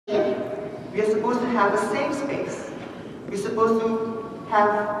We are supposed to have a safe space. We're supposed to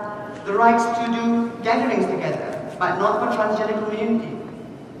have the rights to do gatherings together, but not for transgender community.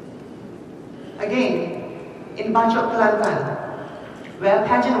 Again, in Bachok, Kelantan, where a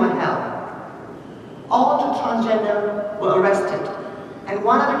pageant was held, all the transgender were arrested, and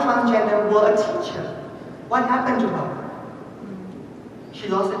one of the transgender were a teacher. What happened to her? She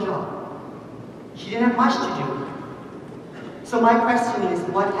lost a job. She didn't have much to do. So my question is,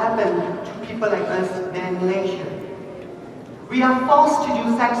 what happened to people like us there in Malaysia? We are forced to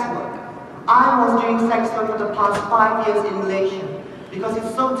do sex work. I was doing sex work for the past 5 years in Malaysia because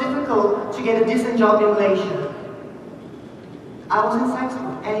it's so difficult to get a decent job in Malaysia. I was in sex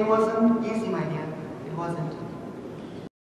work and it wasn't easy, my dear. It wasn't.